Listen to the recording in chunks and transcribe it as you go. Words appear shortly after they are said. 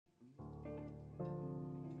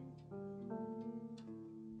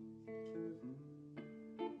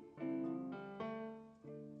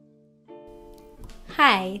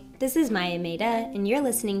Hi, this is Maya Maida, and you're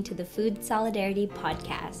listening to the Food Solidarity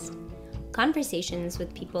Podcast. Conversations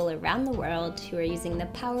with people around the world who are using the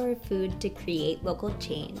power of food to create local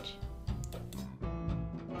change.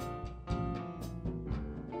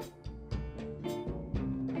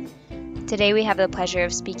 Today we have the pleasure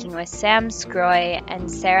of speaking with Sam Scroy and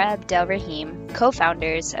Sarah Abdelrahim,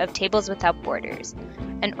 co-founders of Tables Without Borders,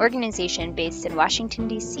 an organization based in Washington,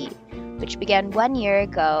 D.C., which began 1 year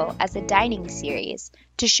ago as a dining series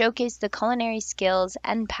to showcase the culinary skills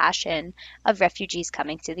and passion of refugees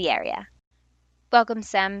coming to the area. Welcome,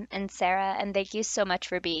 Sam and Sarah, and thank you so much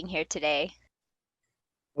for being here today.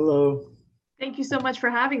 Hello. Thank you so much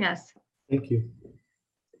for having us. Thank you.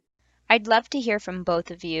 I'd love to hear from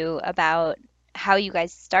both of you about how you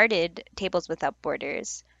guys started Tables Without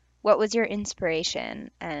Borders. What was your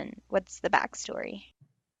inspiration and what's the backstory?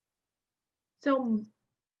 So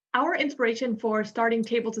our inspiration for starting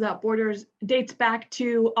Tables Without Borders dates back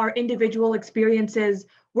to our individual experiences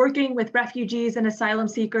working with refugees and asylum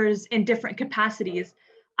seekers in different capacities.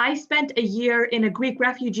 I spent a year in a Greek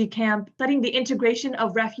refugee camp studying the integration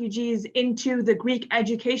of refugees into the Greek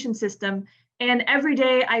education system. And every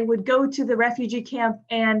day I would go to the refugee camp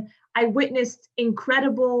and I witnessed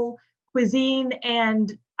incredible cuisine,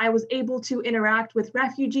 and I was able to interact with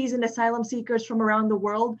refugees and asylum seekers from around the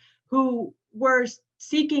world who were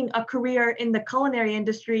seeking a career in the culinary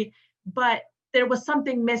industry, but there was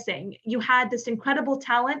something missing. You had this incredible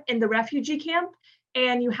talent in the refugee camp,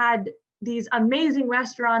 and you had these amazing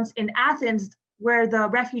restaurants in Athens where the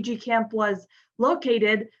refugee camp was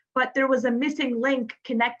located, but there was a missing link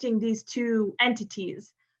connecting these two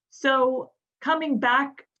entities. So coming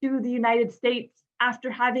back to the United States after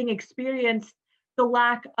having experienced the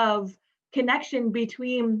lack of connection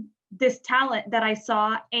between this talent that I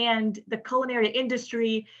saw and the culinary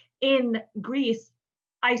industry in Greece,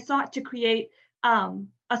 I sought to create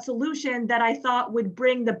a solution that I thought would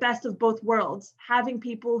bring the best of both worlds, having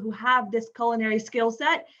people who have this culinary skill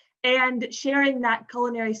set and sharing that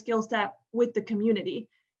culinary skill set with the community.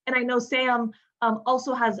 And I know Sam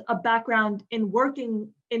also has a background in working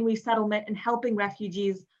in resettlement and helping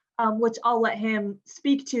refugees, which I'll let him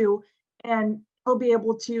speak to, and he'll be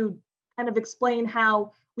able to kind of explain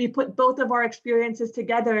how we put both of our experiences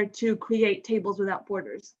together to create Tables Without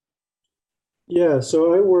Borders. Yeah,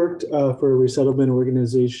 so I worked for a resettlement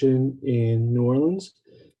organization in New Orleans,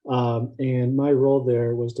 and my role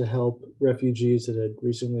there was to help refugees that had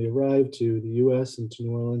recently arrived to the U.S. and to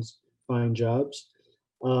New Orleans find jobs.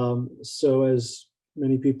 So as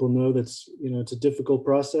many people know, it's a difficult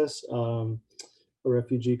process. A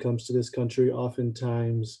refugee comes to this country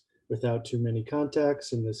oftentimes without too many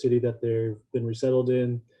contacts in the city that they've been resettled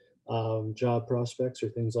in, job prospects or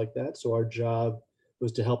things like that. So our job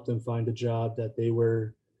was to help them find a job that they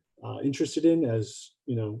were interested in as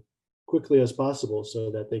quickly as possible,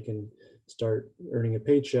 so that they can start earning a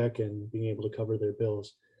paycheck and being able to cover their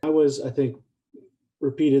bills. I think,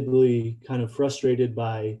 repeatedly kind of frustrated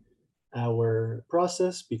by our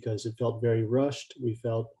process because it felt very rushed.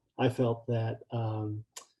 I felt that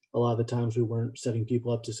a lot of the times we weren't setting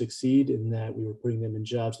people up to succeed, and that we were putting them in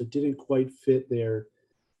jobs that didn't quite fit their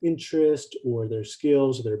interest or their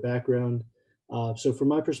skills or their background. So from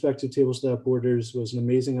my perspective, Tables Without Borders was an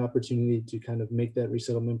amazing opportunity to kind of make that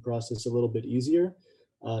resettlement process a little bit easier,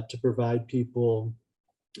 to provide people,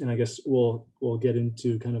 and I guess we'll get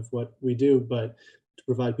into kind of what we do, but to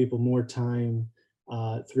provide people more time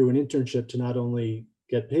through an internship to not only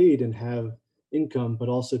get paid and have income, but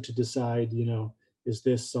also to decide, is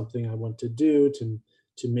this something I want to do,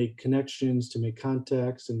 to make connections, to make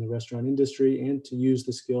contacts in the restaurant industry, and to use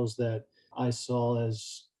the skills that I saw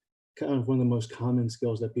as kind of one of the most common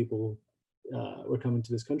skills that people were coming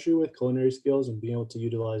to this country with, culinary skills, and being able to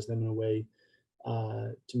utilize them in a way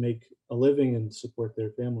to make a living and support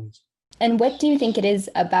their families. And what do you think it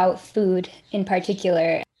is about food in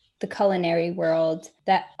particular, the culinary world,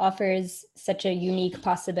 that offers such a unique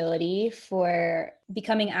possibility for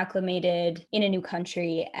becoming acclimated in a new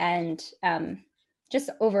country and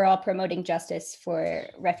just overall promoting justice for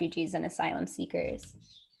refugees and asylum seekers?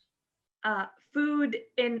 Food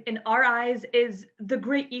in our eyes is the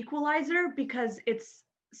great equalizer, because it's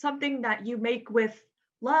something that you make with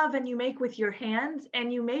love and you make with your hands,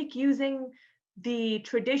 and you make using the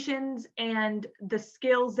traditions and the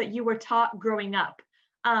skills that you were taught growing up.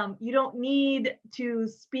 You don't need to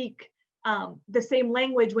speak the same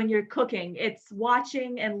language when you're cooking. It's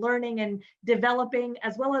watching and learning and developing,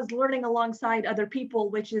 as well as learning alongside other people,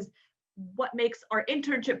 which is what makes our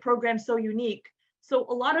internship program so unique. So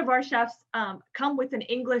a lot of our chefs come with an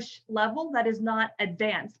English level that is not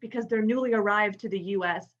advanced because they're newly arrived to the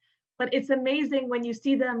US. But it's amazing when you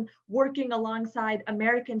see them working alongside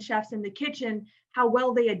American chefs in the kitchen, how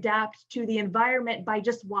well they adapt to the environment by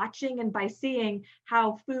just watching and by seeing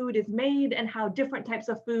how food is made and how different types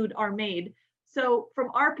of food are made. So from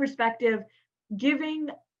our perspective, giving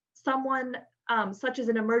someone such as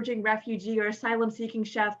an emerging refugee or asylum seeking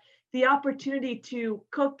chef the opportunity to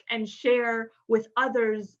cook and share with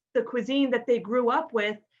others the cuisine that they grew up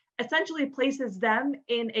with essentially places them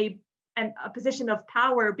in a position of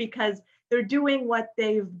power, because they're doing what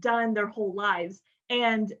they've done their whole lives,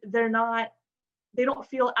 and they don't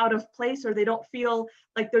feel out of place, or they don't feel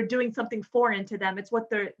like they're doing something foreign to them. It's what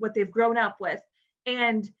they've grown up with.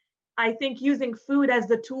 And I think using food as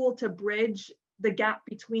the tool to bridge the gap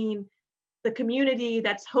between the community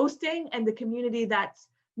that's hosting and the community that's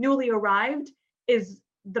newly arrived is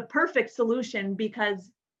the perfect solution,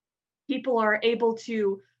 because people are able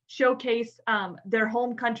to showcase their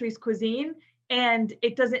home country's cuisine, and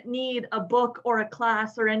it doesn't need a book or a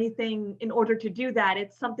class or anything in order to do that.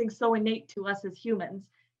 It's something so innate to us as humans.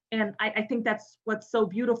 And I think that's what's so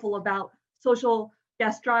beautiful about social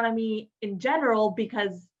gastronomy in general,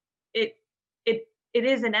 because it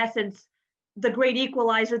is in essence the great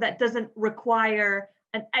equalizer that doesn't require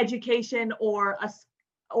an education or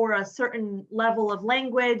a certain level of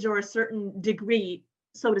language or a certain degree,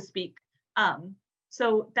 so to speak.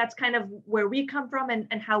 So that's kind of where we come from,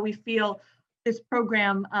 and how we feel this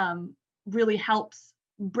program really helps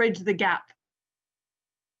bridge the gap.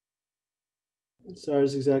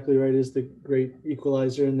 Sarah's exactly right. Is the great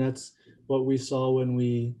equalizer, and that's what we saw when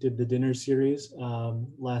we did the dinner series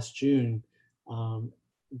last June.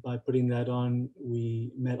 By putting that on,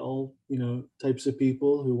 we met all types of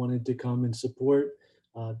people who wanted to come and support,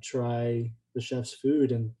 try the chef's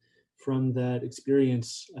food, and from that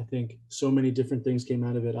experience, I think so many different things came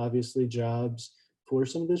out of it. Obviously, jobs for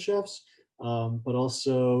some of the chefs, but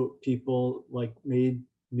also people like made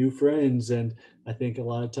new friends, and I think a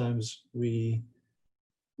lot of times we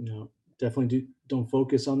definitely don't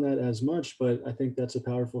focus on that as much, but I think that's a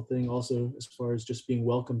powerful thing also, as far as just being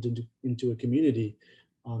welcomed into a community,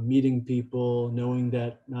 meeting people, knowing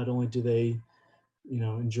that not only do they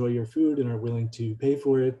enjoy your food and are willing to pay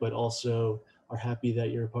for it, but also are happy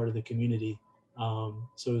that you're a part of the community.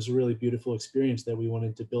 So it was a really beautiful experience that we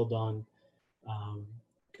wanted to build on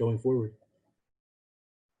going forward.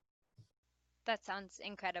 That sounds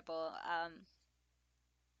incredible.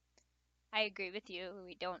 I agree with you.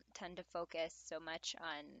 We don't tend to focus so much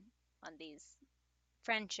on these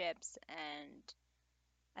friendships and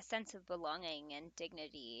a sense of belonging and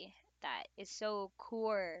dignity that is so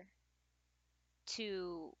core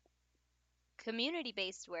to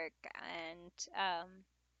community-based work, and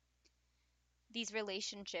these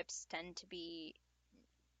relationships tend to be,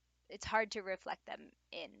 it's hard to reflect them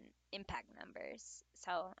in impact numbers.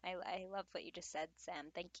 So I love what you just said,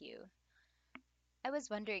 Sam. Thank you. I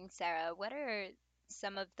was wondering, Sarah, what are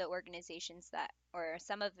some of the organizations that, or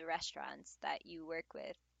some of the restaurants that you work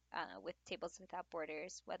with Tables Without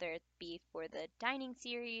Borders, whether it be for the dining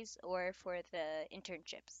series or for the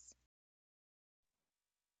internships?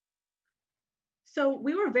 So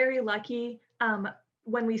we were very lucky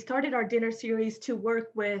when we started our dinner series to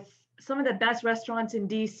work with some of the best restaurants in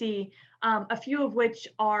DC, a few of which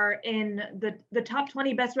are in the top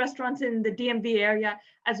 20 best restaurants in the DMV area,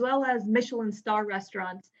 as well as Michelin star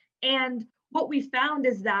restaurants. And what we found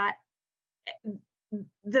is that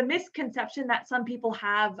the misconception that some people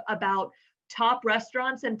have about top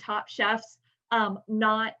restaurants and top chefs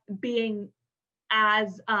not being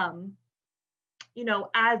as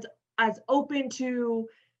as open to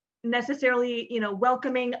necessarily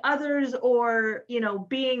welcoming others, or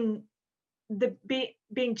being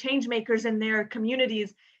being change makers in their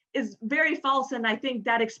communities, is very false. And I think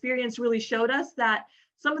that experience really showed us that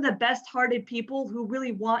some of the best hearted people who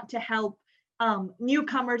really want to help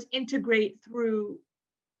newcomers integrate through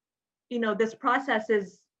this process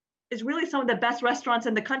is really some of the best restaurants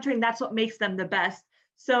in the country, and that's what makes them the best.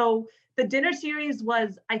 So the dinner series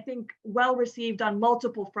was, I think, well received on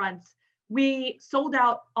multiple fronts. We sold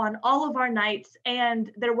out on all of our nights,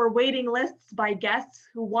 and there were waiting lists by guests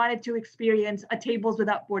who wanted to experience a Tables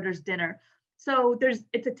Without Borders dinner. So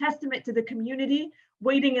it's a testament to the community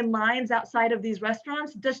waiting in lines outside of these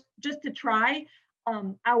restaurants just to try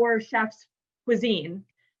our chef's cuisine.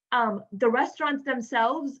 The restaurants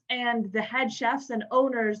themselves and the head chefs and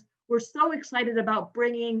owners were so excited about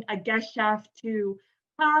bringing a guest chef to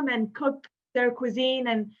come and cook their cuisine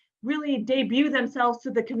and really debut themselves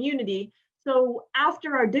to the community. So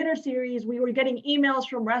after our dinner series, we were getting emails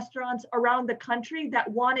from restaurants around the country that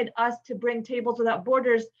wanted us to bring Tables Without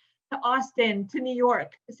Borders to Austin, to New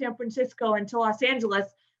York, to San Francisco, and to Los Angeles.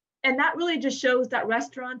 And that really just shows that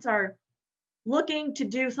restaurants are looking to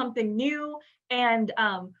do something new and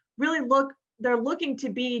really they're looking to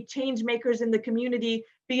be change makers in the community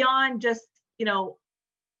beyond just,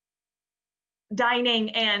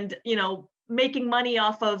 dining and, making money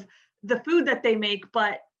off of the food that they make,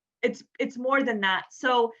 but it's more than that.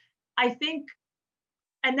 So I think,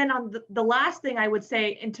 and then on the last thing I would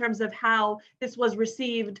say in terms of how this was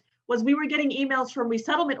received was we were getting emails from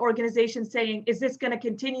resettlement organizations saying, is this going to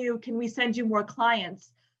continue? Can we send you more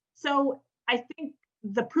clients? So I think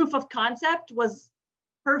the proof of concept was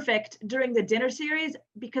perfect during the dinner series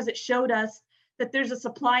because it showed us that there's a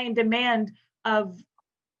supply and demand of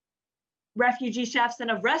refugee chefs and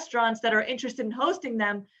of restaurants that are interested in hosting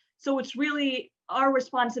them. So it's really our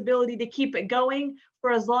responsibility to keep it going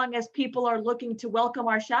for as long as people are looking to welcome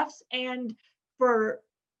our chefs and for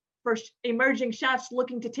emerging chefs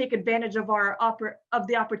looking to take advantage of of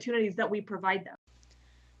the opportunities that we provide them.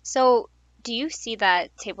 So, do you see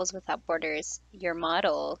that Tables Without Borders, your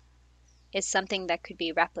model, is something that could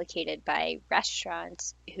be replicated by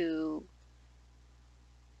restaurants who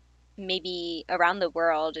maybe around the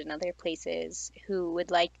world in other places who would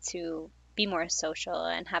like to be more social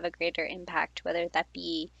and have a greater impact, whether that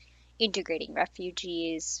be integrating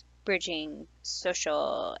refugees, bridging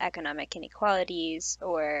social economic inequalities,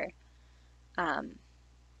 or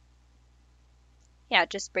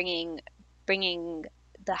just bringing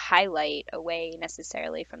the highlight away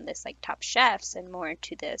necessarily from this like top chefs and more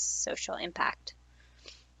to this social impact?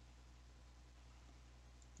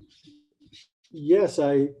 Yes,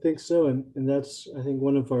 I think so. And that's, I think,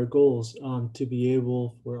 one of our goals, to be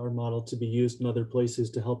able for our model to be used in other places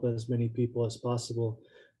to help as many people as possible.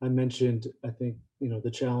 I mentioned, I think,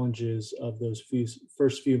 the challenges of those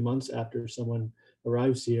first few months after someone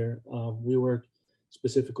arrives here. We work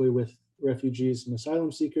specifically with refugees and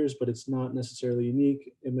asylum seekers, but it's not necessarily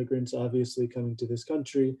unique. Immigrants, obviously, coming to this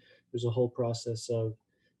country, there's a whole process of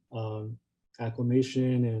um,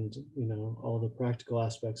 acclimation and all the practical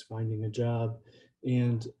aspects, finding a job.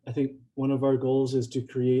 And I think one of our goals is to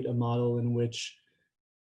create a model in which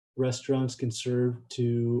restaurants can serve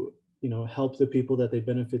to help the people that they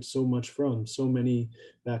benefit so much from. So many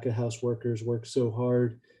back of house workers work so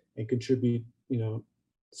hard and contribute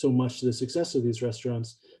so much to the success of these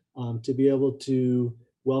restaurants. To be able to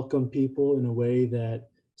welcome people in a way that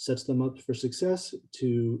sets them up for success,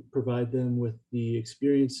 to provide them with the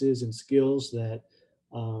experiences and skills that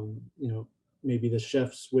maybe the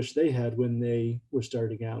chefs wish they had when they were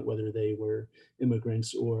starting out, whether they were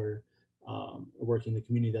immigrants or working in the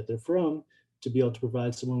community that they're from, to be able to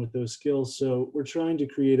provide someone with those skills. So we're trying to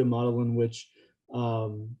create a model in which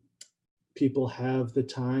people have the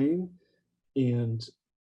time and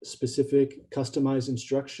specific customized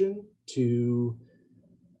instruction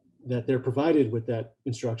that they're provided with that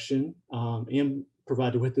instruction, and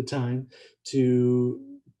provided with the time to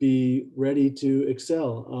be ready to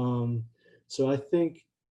excel. So I think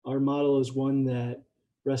our model is one that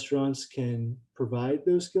restaurants can provide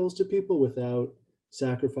those skills to people without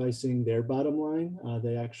sacrificing their bottom line.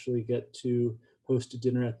 They actually get to host a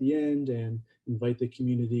dinner at the end and invite the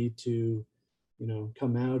community to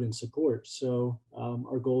come out and support. So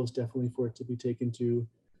our goal is definitely for it to be taken to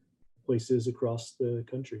places across the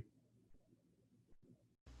country.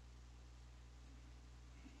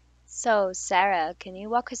 So, Sarah, can you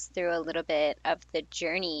walk us through a little bit of the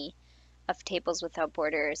journey of Tables Without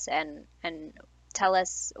Borders and tell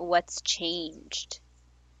us what's changed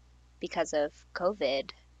because of COVID?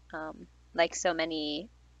 Like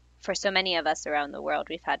for so many of us around the world,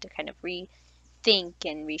 we've had to kind of rethink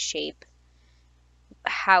and reshape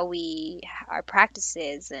our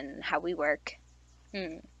practices and how we work.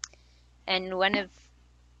 And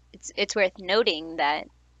it's worth noting that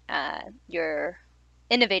your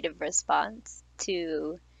innovative response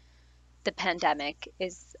to the pandemic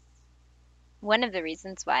is one of the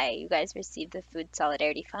reasons why you guys received the Food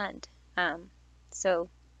Solidarity Fund. So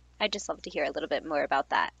I'd just love to hear a little bit more about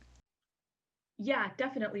that. Yeah,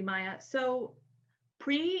 definitely, Maya. So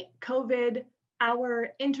pre-COVID, our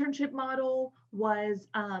internship model was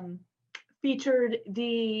featured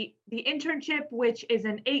the internship, which is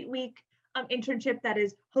an 8-week internship that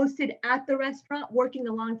is hosted at the restaurant, working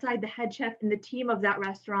alongside the head chef and the team of that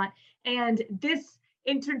restaurant. And this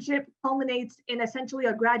internship culminates in essentially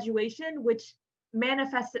a graduation, which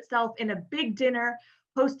manifests itself in a big dinner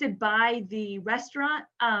hosted by the restaurant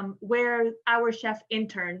where our chef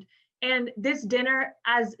interned. And this dinner,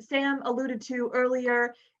 as Sam alluded to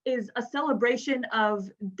earlier, is a celebration of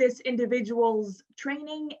this individual's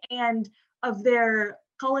training and of their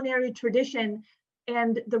culinary tradition.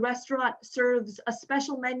 And the restaurant serves a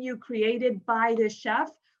special menu created by this chef,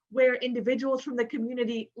 where individuals from the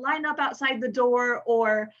community line up outside the door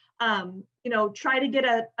or try to get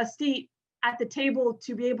a seat at the table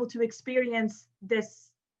to be able to experience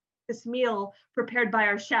this meal prepared by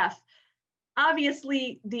our chef.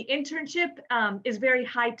 Obviously, the internship is very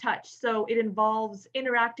high touch, so it involves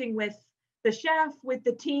interacting with the chef, with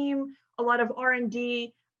the team, a lot of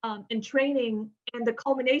R&D and training, and the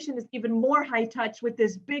culmination is even more high touch with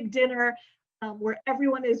this big dinner where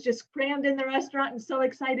everyone is just crammed in the restaurant and so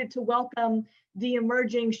excited to welcome the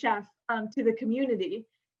emerging chef to the community.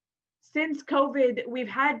 Since COVID, we've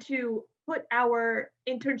had to put our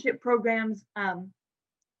internship programs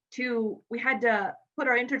to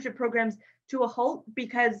a halt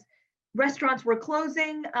because restaurants were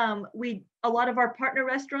closing. A lot of our partner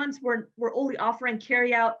restaurants were only offering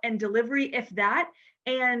carry out and delivery, if that,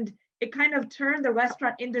 and it kind of turned the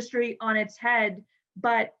restaurant industry on its head.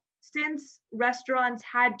 But since restaurants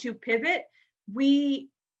had to pivot, we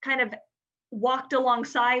kind of walked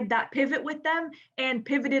alongside that pivot with them and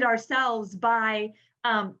pivoted ourselves by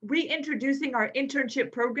reintroducing our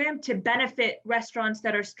internship program to benefit restaurants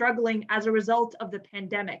that are struggling as a result of the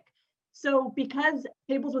pandemic. So because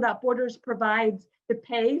Tables Without Borders provides the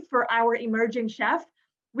pay for our emerging chef,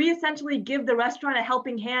 we essentially give the restaurant a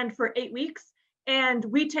helping hand for 8 weeks, and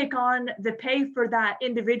we take on the pay for that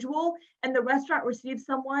individual, and the restaurant receives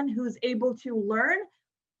someone who's able to learn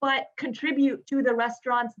but contribute to the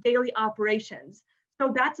restaurant's daily operations.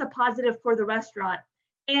 So that's a positive for the restaurant.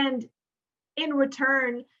 And in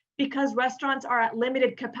return, because restaurants are at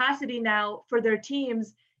limited capacity now for their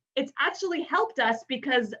teams, it's actually helped us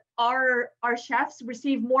because our chefs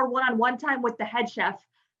receive more one-on-one time with the head chef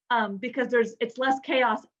because it's less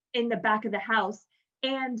chaos in the back of the house.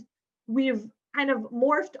 And we've kind of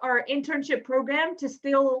morphed our internship program to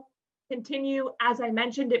still continue, as I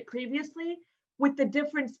mentioned it previously, with the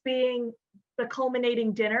difference being the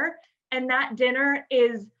culminating dinner. And that dinner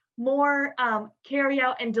is more carry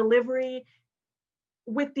out and delivery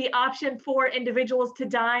with the option for individuals to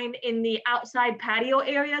dine in the outside patio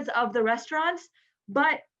areas of the restaurants,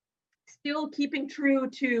 but still keeping true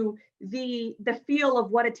to the feel of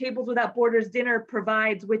what a Tables Without Borders dinner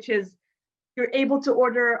provides, which is you're able to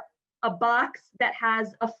order a box that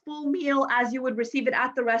has a full meal as you would receive it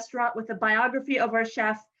at the restaurant with a biography of our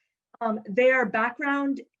chef, their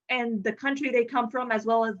background and the country they come from, as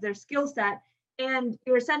well as their skill set. And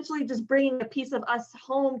you're essentially just bringing a piece of us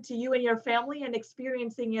home to you and your family and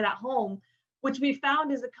experiencing it at home, which we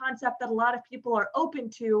found is a concept that a lot of people are open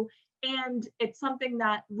to. And it's something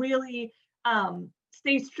that really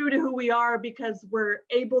stays true to who we are because we're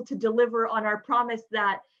able to deliver on our promise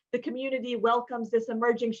that the community welcomes this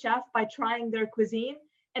emerging chef by trying their cuisine,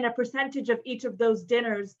 and a percentage of each of those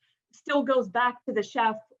dinners still goes back to the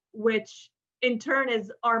chef, which in turn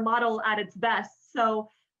is our model at its best. So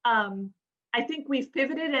I think we've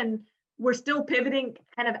pivoted and we're still pivoting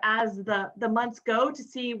kind of as the months go to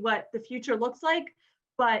see what the future looks like.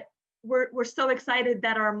 But we're so excited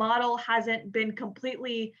that our model hasn't been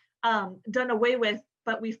completely done away with,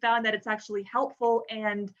 but we found that it's actually helpful,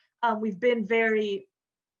 and we've been very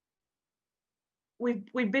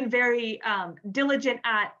diligent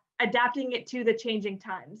at adapting it to the changing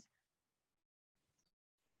times.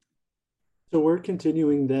 So we're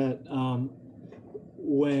continuing that.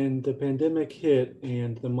 When the pandemic hit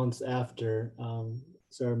and the months after,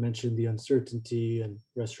 Sarah mentioned the uncertainty and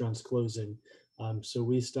restaurants closing. So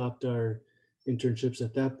we stopped our internships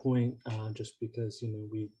at that point just because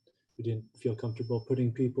we didn't feel comfortable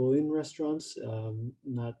putting people in restaurants,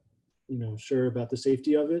 not sure about the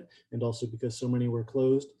safety of it, and also because so many were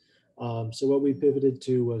closed. So what we pivoted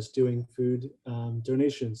to was doing food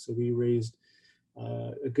donations. So we raised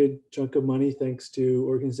a good chunk of money thanks to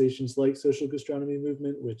organizations like Social Gastronomy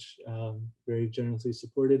Movement, which very generously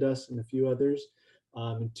supported us, and a few others.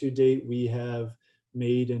 And to date, we have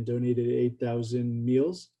made and donated 8,000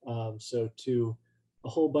 meals. So to a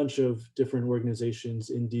whole bunch of different organizations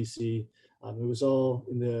in DC. It was all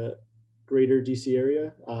in the greater DC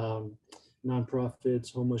area,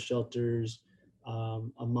 nonprofits, homeless shelters,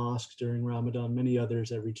 a mosque during Ramadan, many others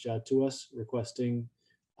that reached out to us requesting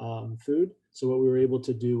food. So what we were able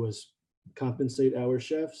to do was compensate our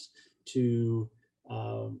chefs to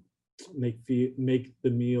make the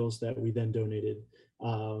meals that we then donated.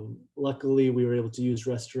 Luckily, we were able to use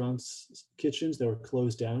restaurants' kitchens that were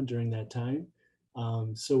closed down during that time.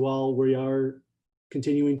 So while we are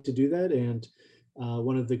continuing to do that, and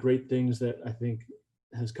one of the great things that I think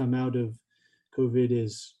has come out of COVID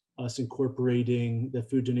is us incorporating the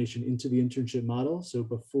food donation into the internship model. So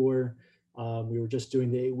before we were just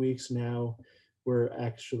doing the 8 weeks. Now we're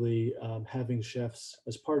actually having chefs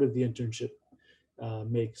as part of the internship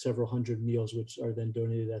make several hundred meals, which are then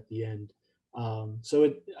donated at the end.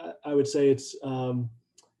 So I would say it's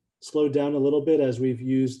slowed down a little bit as we've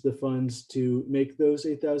used the funds to make those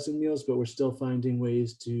 8,000 meals, but we're still finding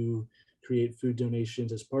ways to create food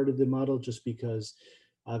donations as part of the model, just because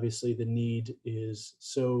obviously the need is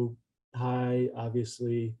so high.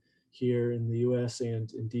 Obviously, here in the US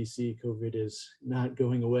and in DC, COVID is not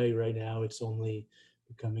going away right now. It's only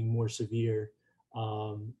becoming more severe.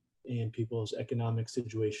 And people's economic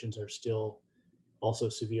situations are still also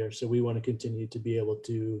severe. So we want to continue to be able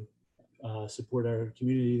to support our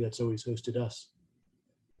community that's always hosted us.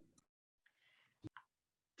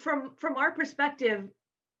 From our perspective,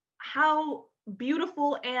 how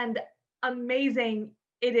beautiful and amazing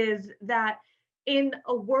it is that in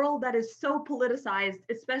a world that is so politicized,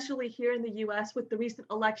 especially here in the US with the recent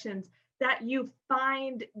elections, that you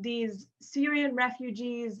find these Syrian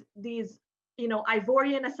refugees, these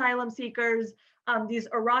Ivorian asylum seekers, these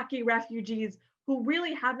Iraqi refugees who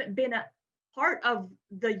really haven't been a part of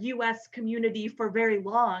the US community for very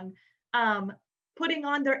long, putting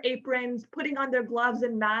on their aprons, putting on their gloves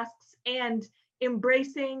and masks, and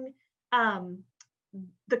embracing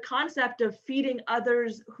the concept of feeding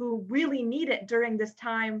others who really need it during this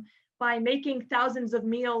time by making thousands of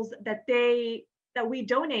meals that we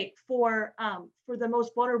donate for the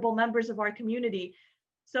most vulnerable members of our community.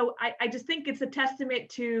 So I just think it's a testament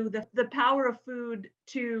to the power of food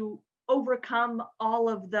to overcome all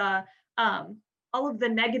of the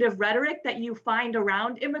negative rhetoric that you find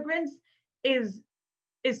around immigrants is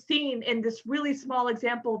seen in this really small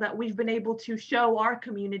example that we've been able to show our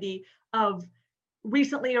community of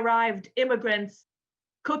recently arrived immigrants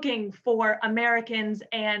cooking for Americans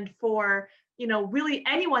and for really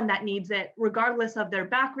anyone that needs it, regardless of their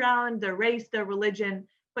background, their race, their religion.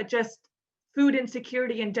 But just food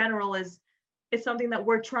insecurity in general is something that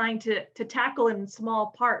we're trying to tackle in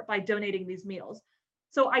small part by donating these meals.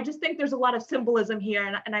 So I just think there's a lot of symbolism here,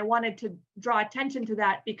 and I wanted to draw attention to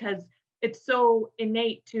that because it's so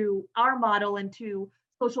innate to our model and to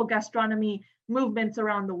social gastronomy movements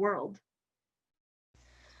around the world.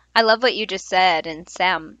 I love what you just said. And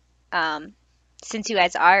Sam, since you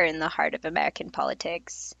guys are in the heart of American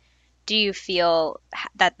politics, do you feel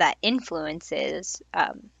that influences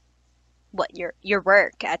what your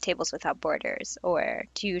work at Tables Without Borders, or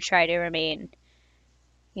do you try to remain,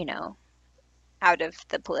 out of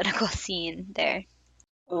the political scene there?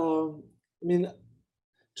 I mean,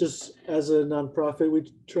 just as a nonprofit,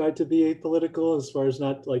 we try to be apolitical as far as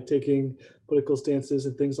not like taking political stances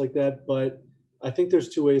and things like that. But I think there's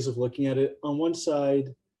two ways of looking at it. On one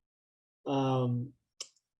side, um,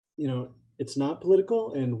 it's not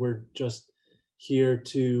political, and we're just here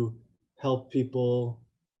to help people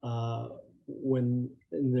when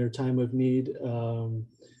in their time of need, when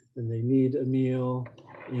they need a meal,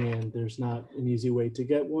 and there's not an easy way to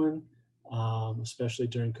get one, especially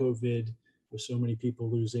during COVID, with so many people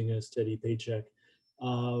losing a steady paycheck.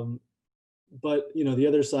 But the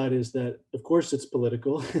other side is that, of course, it's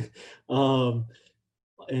political,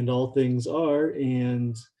 and all things are,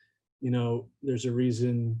 and there's a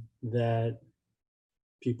reason that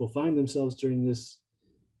people find themselves during this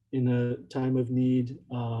in a time of need,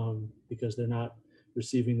 because they're not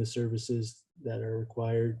receiving the services that are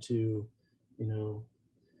required to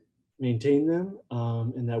maintain them,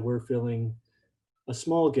 and that we're filling a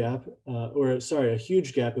small gap, a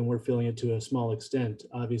huge gap, and we're filling it to a small extent.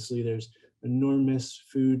 Obviously, there's enormous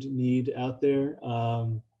food need out there,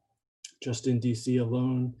 just in DC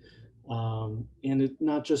alone. And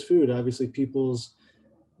not just food, obviously people's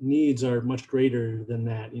needs are much greater than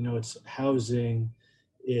that. It's housing,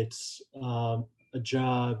 it's a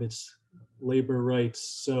job, it's labor rights.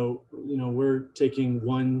 So, we're taking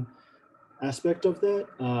one aspect of that,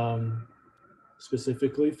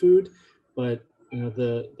 specifically food, but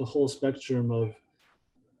the whole spectrum of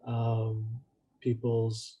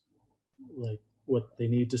people's, like, what they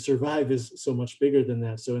need to survive is so much bigger than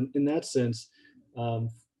that. So in that sense,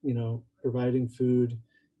 providing food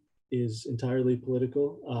is entirely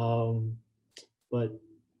political. But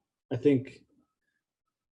I think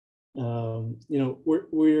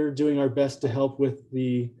we're doing our best to help with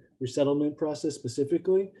the resettlement process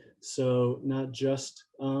specifically. So not just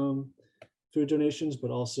food donations,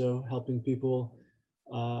 but also helping people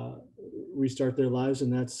restart their lives.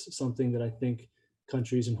 And that's something that I think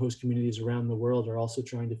countries and host communities around the world are also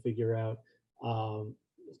trying to figure out,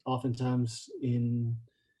 oftentimes in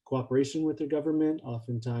cooperation with their government,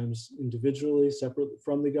 oftentimes individually, separate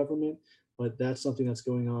from the government. But that's something that's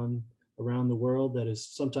going on around the world that is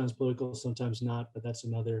sometimes political, sometimes not, but that's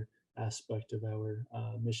another aspect of our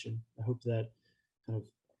mission. I hope that kind of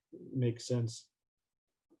makes sense.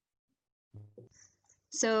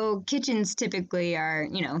 So kitchens typically are,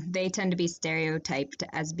 they tend to be stereotyped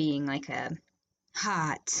as being like a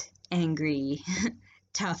hot, angry,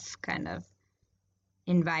 tough kind of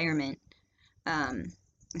environment, um,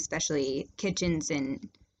 especially kitchens in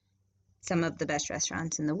some of the best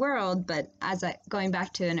restaurants in the world. But going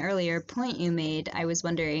back to an earlier point you made, I was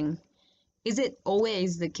wondering, is it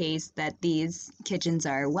always the case that these kitchens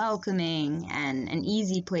are welcoming and an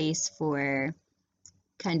easy place for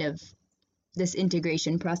kind of this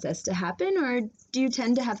integration process to happen, or do you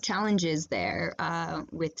tend to have challenges there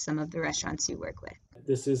with some of the restaurants you work with?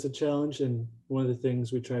 This is a challenge, and one of the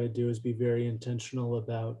things we try to do is be very intentional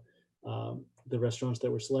about the restaurants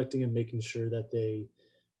that we're selecting and making sure that they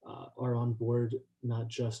are on board, not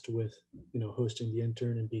just with hosting the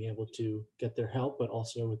intern and being able to get their help, but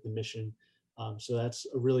also with the mission. So that's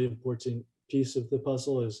a really important piece of the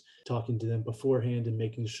puzzle, is talking to them beforehand and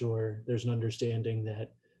making sure there's an understanding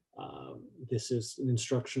that this is an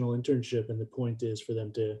instructional internship, and the point is for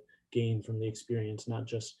them to gain from the experience, not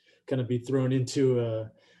just kind of be thrown into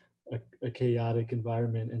a chaotic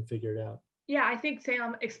environment and figure it out. Yeah, I think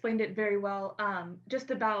Sam explained it very well,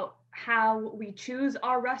 just about how we choose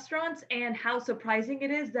our restaurants and how surprising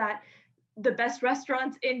it is that the best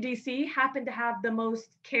restaurants in DC happen to have the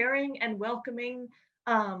most caring and welcoming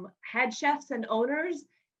head chefs and owners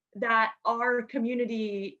that our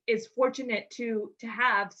community is fortunate to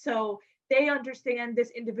have. So they understand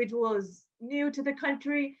this individual is new to the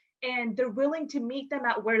country and they're willing to meet them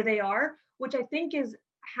at where they are, which I think is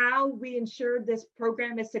how we ensure this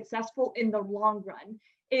program is successful in the long run.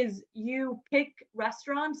 Is you pick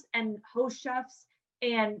restaurants and host chefs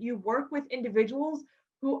and you work with individuals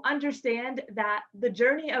who understand that the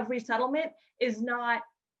journey of resettlement is not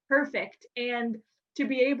perfect, and to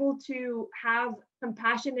be able to have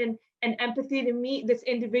compassion and empathy to meet this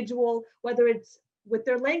individual, whether it's with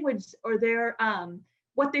their language or their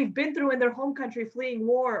what they've been through in their home country fleeing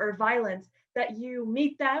war or violence, that you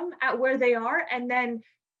meet them at where they are, and then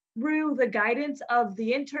through the guidance of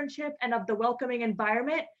the internship and of the welcoming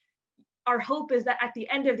environment, our hope is that at the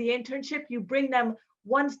end of the internship, you bring them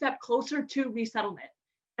one step closer to resettlement.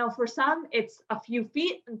 Now, for some, it's a few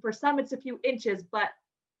feet, and for some, it's a few inches, but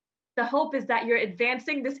the hope is that you're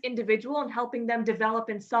advancing this individual and helping them develop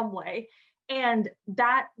in some way. And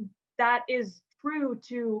that is true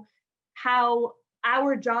to how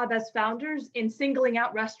our job as founders in singling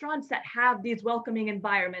out restaurants that have these welcoming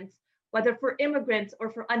environments, whether for immigrants or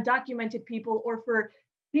for undocumented people or for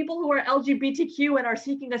people who are LGBTQ and are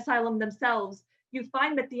seeking asylum themselves. You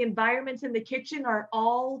find that the environments in the kitchen are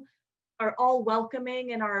all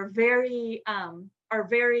welcoming and are very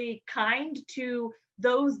kind to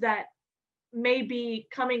those that may be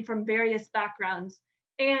coming from various backgrounds.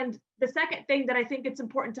 And the second thing that I think it's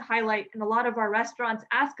important to highlight, and a lot of our restaurants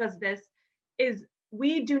ask us this, is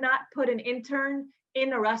we do not put an intern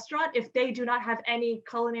in a restaurant if they do not have any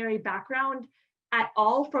culinary background at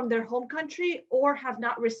all from their home country or have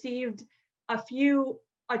not received a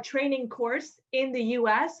training course in the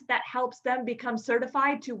US that helps them become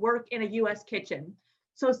certified to work in a US kitchen.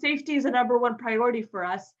 So safety is a number one priority for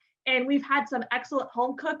us. And we've had some excellent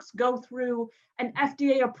home cooks go through an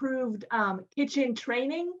FDA approved kitchen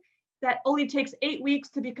training that only takes 8 weeks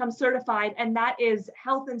to become certified. And that is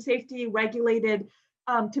health and safety regulated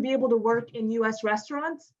to be able to work in US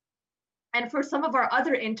restaurants. And for some of our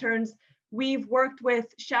other interns, we've worked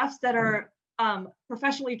with chefs that are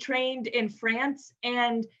professionally trained in France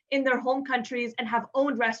and in their home countries and have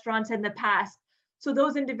owned restaurants in the past. So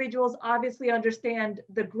those individuals obviously understand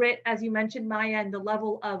the grit, as you mentioned, Maya, and the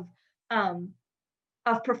level of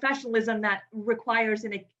professionalism that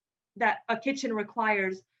that a kitchen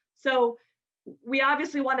requires. So we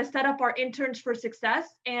obviously want to set up our interns for success,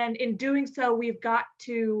 and in doing so, we've got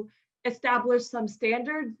to establish some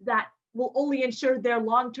standards that will only ensure their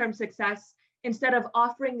long-term success, instead of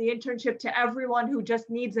offering the internship to everyone who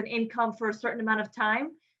just needs an income for a certain amount of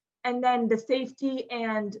time. And then the safety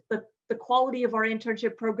and the quality of our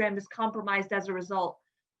internship program is compromised as a result.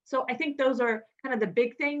 So I think those are kind of the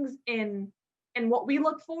big things in what we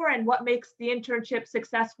look for and what makes the internship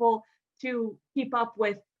successful, to keep up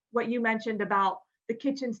with what you mentioned about the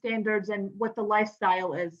kitchen standards and what the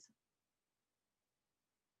lifestyle is.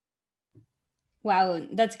 Wow,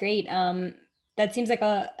 that's great. That seems like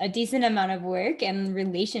a decent amount of work and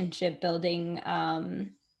relationship building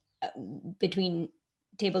between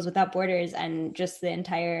Tables Without Borders and just the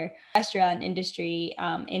entire restaurant industry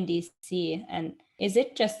in DC. And is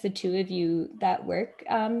it just the two of you that work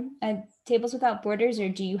at Tables Without Borders, or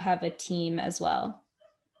do you have a team as well?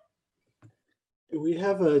 We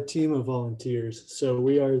have a team of volunteers. So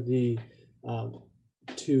we are the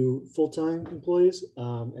 2 full-time employees,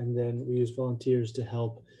 and then we use volunteers to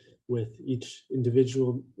help with each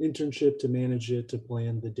individual internship, to manage it, to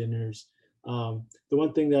plan the dinners. The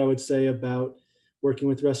one thing that I would say about working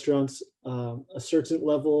with restaurants, a certain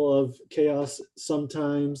level of chaos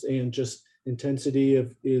sometimes, and just intensity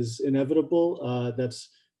is inevitable. That's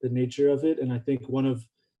the nature of it. And I think one of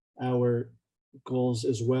our goals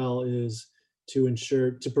as well is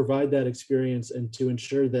to provide that experience and to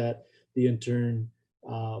ensure that the intern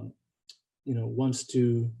um, wants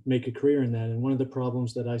to make a career in that. And one of the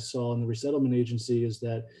problems that I saw in the resettlement agency is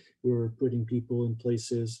that we were putting people in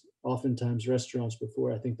places, oftentimes restaurants,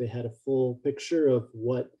 before I think they had a full picture of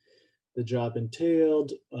what the job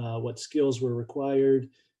entailed, what skills were required,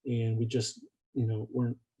 and we just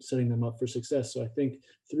weren't setting them up for success. So I think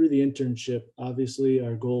through the internship, obviously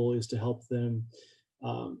our goal is to help them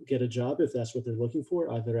get a job if that's what they're looking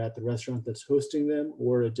for, either at the restaurant that's hosting them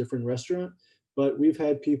or a different restaurant. But we've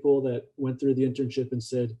had people that went through the internship and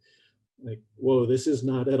said, like, whoa, this is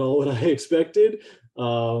not at all what I expected.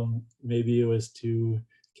 Maybe it was too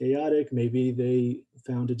chaotic. Maybe they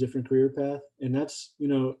found a different career path. And that's,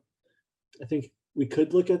 I think we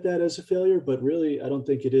could look at that as a failure, but really, I don't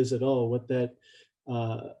think it is at all. What that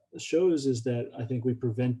shows is that I think we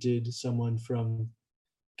prevented someone from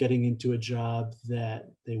getting into a job that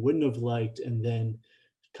they wouldn't have liked and then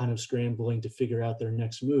kind of scrambling to figure out their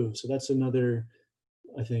next move. So that's another,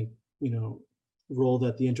 I think, role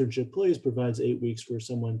that the internship plays, provides 8 weeks for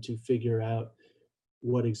someone to figure out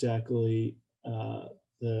what exactly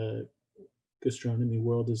the gastronomy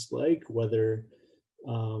world is like, whether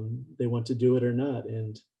they want to do it or not.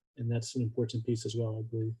 And that's an important piece as well, I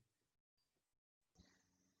believe.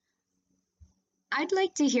 I'd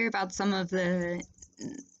like to hear about some of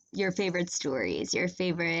your favorite stories, your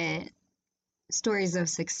favorite stories of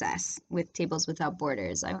success with Tables Without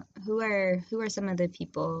Borders. Who are some of the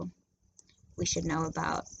people we should know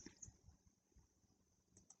about?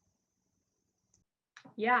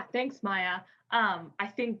 Yeah, thanks, Maya. I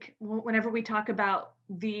think whenever we talk about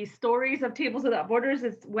the stories of Tables Without Borders,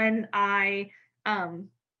 it's when I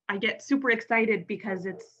get super excited, because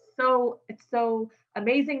it's so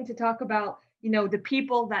amazing to talk about, the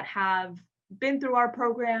people that have been through our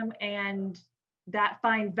program and that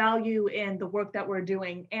find value in the work that we're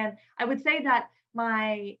doing. And I would say that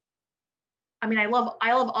I love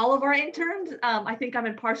all of our interns. I think I'm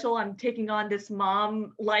impartial. I'm taking on this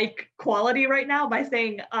mom-like quality right now by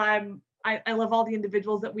saying I love all the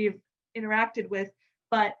individuals that we've interacted with,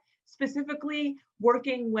 but specifically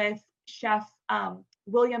working with Chef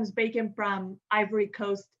Williams Bacon from Ivory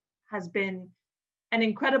Coast has been an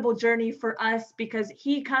incredible journey for us, because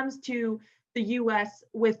he comes to the US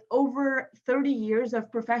with over 30 years of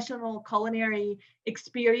professional culinary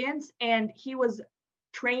experience, and he was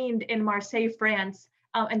trained in Marseille, France,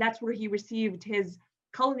 and that's where he received his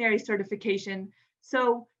culinary certification.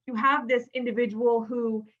 So you have this individual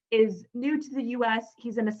who is new to the US,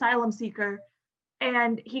 he's an asylum seeker,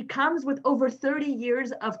 and he comes with over 30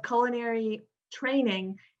 years of culinary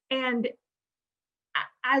training. And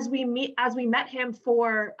as we met him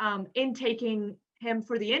for intaking him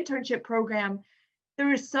for the internship program,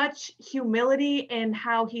 there is such humility in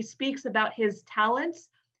how he speaks about his talents,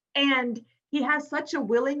 and he has such a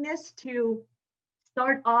willingness to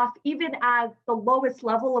start off even at the lowest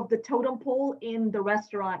level of the totem pole in the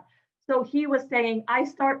restaurant. So he was saying,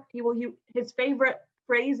 his favorite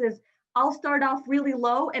phrase is, I'll start off really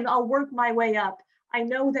low and I'll work my way up. I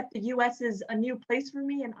know that the US is a new place for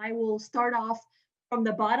me, and I will start off from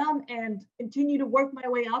the bottom and continue to work my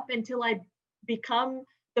way up until I become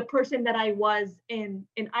the person that I was in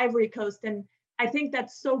Ivory Coast. And I think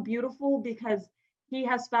that's so beautiful, because he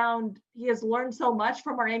has learned so much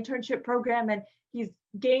from our internship program, and he's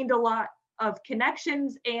gained a lot of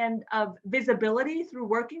connections and of visibility through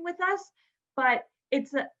working with us. But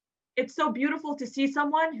it's so beautiful to see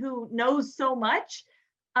someone who knows so much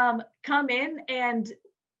come in and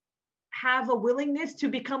have a willingness to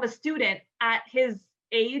become a student at his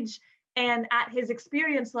age and at his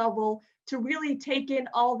experience level, to really take in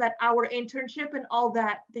all that our internship and all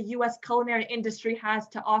that the US culinary industry has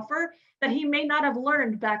to offer that he may not have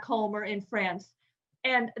learned back home or in France.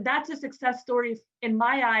 And that's a success story in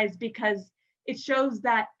my eyes, because it shows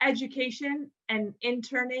that education and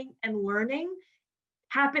interning and learning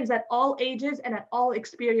happens at all ages and at all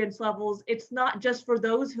experience levels. It's not just for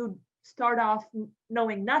those who start off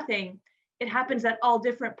knowing nothing. It happens at all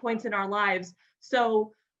different points in our lives.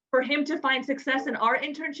 So for him to find success in our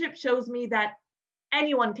internship shows me that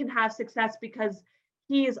anyone can have success, because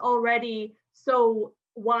he is already so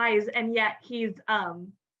wise, and yet he's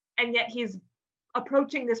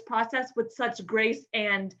approaching this process with such grace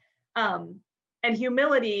and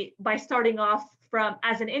humility by starting off from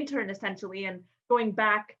as an intern essentially and going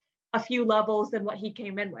back a few levels than what he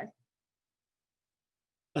came in with.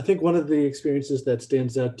 I think one of the experiences that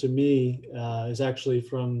stands out to me is actually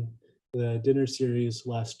from the dinner series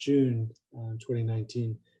last June,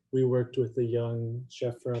 2019. We worked with a young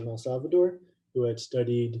chef from El Salvador who had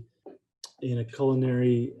studied in a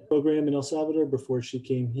culinary program in El Salvador before she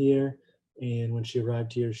came here. And when she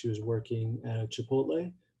arrived here, she was working at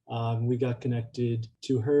Chipotle. We got connected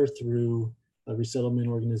to her through a resettlement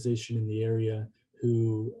organization in the area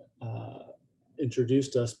who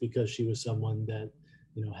introduced us because she was someone that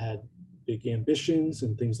had big ambitions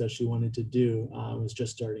and things that she wanted to do, was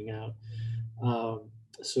just starting out.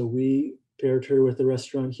 So we paired her with a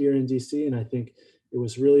restaurant here in DC, and I think it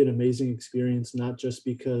was really an amazing experience, not just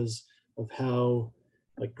because of how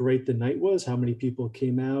great the night was, how many people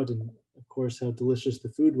came out, and of course how delicious the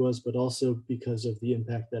food was, but also because of the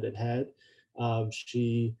impact that it had.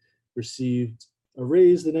 She received a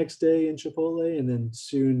raise the next day in Chipotle, and then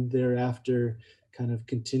soon thereafter kind of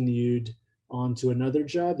continued on to another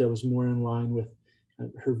job that was more in line with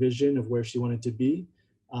her vision of where she wanted to be.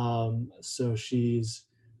 So she's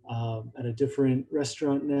at a different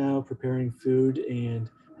restaurant now, preparing food, and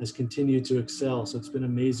has continued to excel. So it's been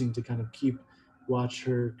amazing to kind of watch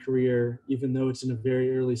her career, even though it's in a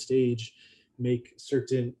very early stage, make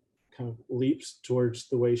certain kind of leaps towards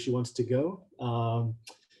the way she wants to go.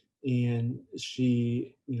 And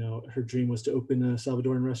she, her dream was to open a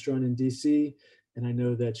Salvadoran restaurant in DC. And I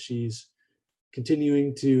know that she's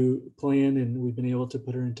continuing to plan, and we've been able to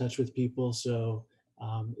put her in touch with people. So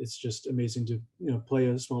it's just amazing to play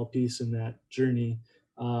a small piece in that journey.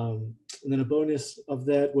 And then a bonus of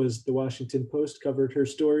that was the Washington Post covered her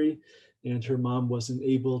story, and her mom wasn't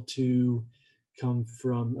able to come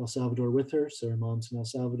from El Salvador with her. So her mom's in El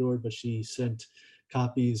Salvador, but she sent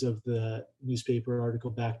copies of the newspaper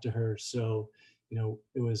article back to her. So,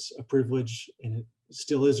 it was a privilege, and it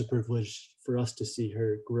still is a privilege for us to see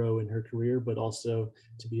her grow in her career, but also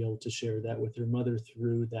to be able to share that with her mother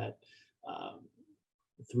through that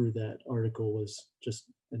article was just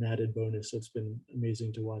an added bonus. So it's been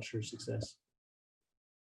amazing to watch her success.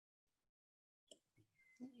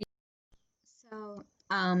 So,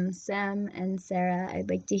 Sam and Sarah, I'd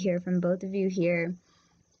like to hear from both of you here.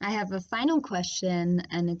 I have a final question,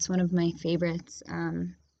 and it's one of my favorites.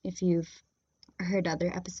 If you've heard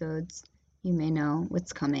other episodes, you may know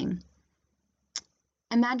what's coming.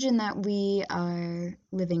 Imagine that we are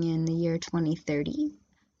living in the year 2030,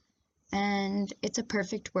 and it's a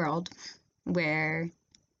perfect world where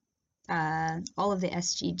all of the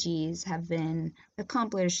SDGs have been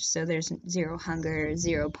accomplished, so there's zero hunger,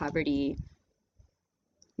 zero poverty.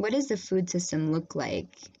 What does the food system look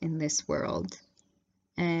like in this world?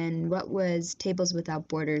 And what was Tables Without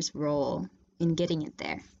Borders' role in getting it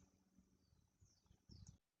there?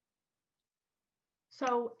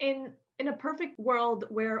 So in a perfect world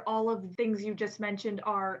where all of the things you just mentioned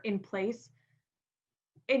are in place,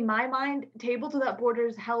 in my mind, Tables Without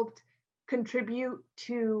Borders helped contribute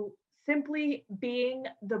to simply being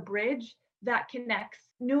the bridge that connects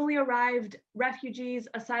newly arrived refugees,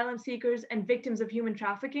 asylum seekers, and victims of human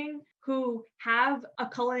trafficking who have a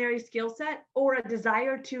culinary skill set or a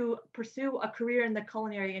desire to pursue a career in the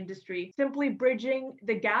culinary industry, simply bridging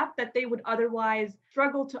the gap that they would otherwise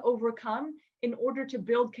struggle to overcome in order to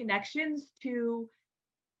build connections to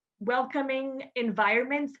welcoming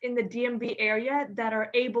environments in the DMV area that are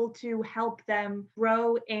able to help them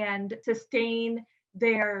grow and sustain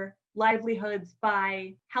their livelihoods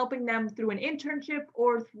by helping them through an internship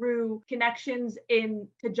or through connections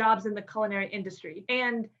to jobs in the culinary industry.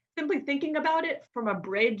 And simply thinking about it from a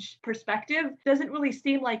bridge perspective doesn't really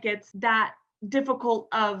seem like it's that difficult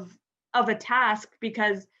of a task,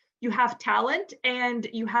 because you have talent and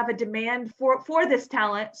you have a demand for this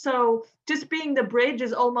talent. So just being the bridge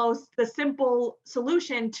is almost the simple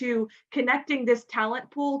solution to connecting this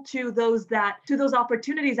talent pool to those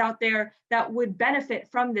opportunities out there that would benefit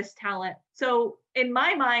from this talent. So in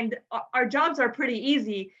my mind, our jobs are pretty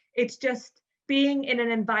easy. It's just being in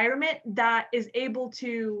an environment that is able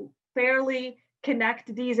to fairly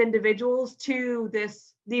connect these individuals to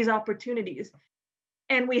these opportunities.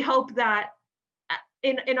 And we hope that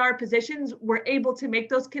in our positions, we're able to make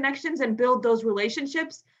those connections and build those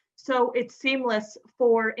relationships so it's seamless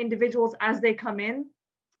for individuals as they come in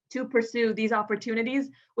to pursue these opportunities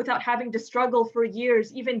without having to struggle for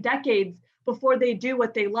years, even decades, before they do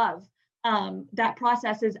what they love. That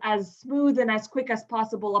process is as smooth and as quick as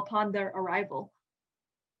possible upon their arrival.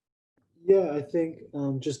 Yeah, I think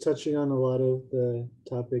just touching on a lot of the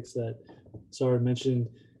topics that Sarah mentioned,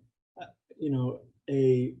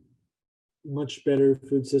 a much better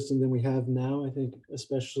food system than we have now. I think,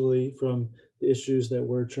 especially from the issues that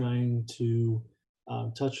we're trying to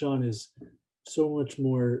touch on, is so much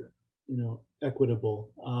more,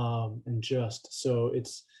 equitable and just. So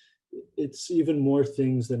it's even more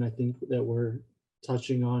things than I think that we're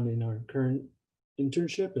touching on in our current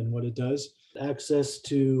internship and what it does. Access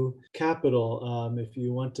to capital. If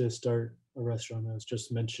you want to start a restaurant, I was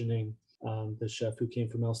just mentioning the chef who came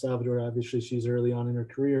from El Salvador. Obviously, she's early on in her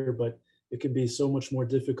career, but it can be so much more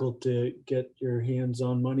difficult to get your hands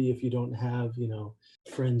on money if you don't have,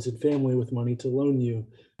 friends and family with money to loan you.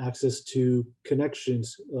 Access to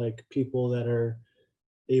connections, like people that are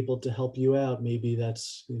able to help you out. Maybe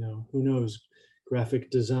that's, who knows, graphic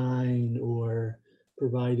design or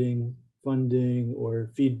providing funding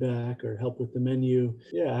or feedback or help with the menu.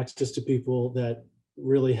 Yeah, access to people that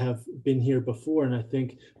really have been here before. And I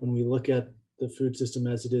think when we look at the food system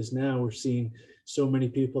as it is now, we're seeing so many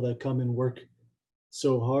people that come and work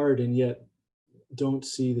so hard and yet don't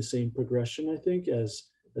see the same progression, I think, as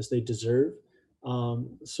they deserve.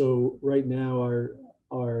 So right now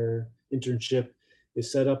our internship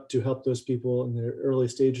is set up to help those people in the early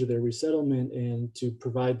stage of their resettlement and to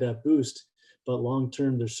provide that boost. But long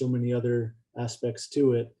term, there's so many other aspects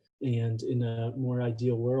to it. And in a more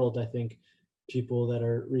ideal world, I think people that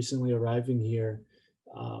are recently arriving here,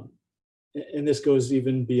 and this goes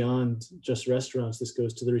even beyond just restaurants, this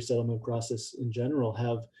goes to the resettlement process in general,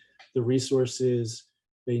 have the resources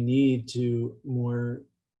they need to more,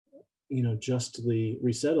 justly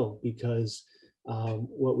resettle. Because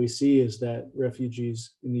what we see is that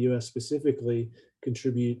refugees in the U.S. specifically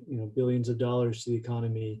contribute, billions of dollars to the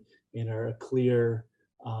economy and are a clear,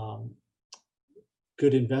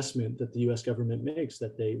 good investment that the U.S. government makes,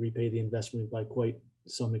 that they repay the investment by quite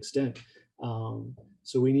some extent.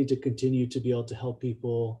 So we need to continue to be able to help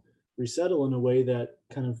people resettle in a way that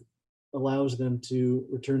kind of allows them to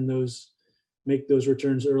make those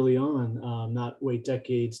returns early on, not wait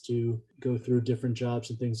decades to go through different jobs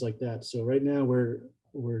and things like that. So right now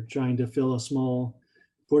we're trying to fill a small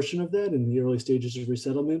portion of that in the early stages of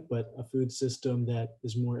resettlement, but a food system that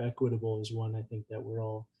is more equitable is one I think that we're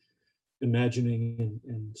all imagining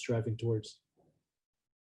and striving towards.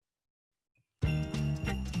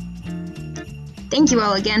 Thank you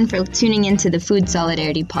all again for tuning into the Food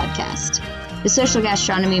Solidarity Podcast. The Social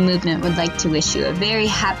Gastronomy Movement would like to wish you a very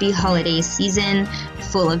happy holiday season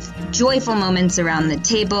full of joyful moments around the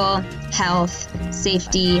table, health,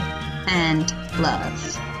 safety, and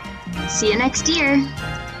love. See you next year.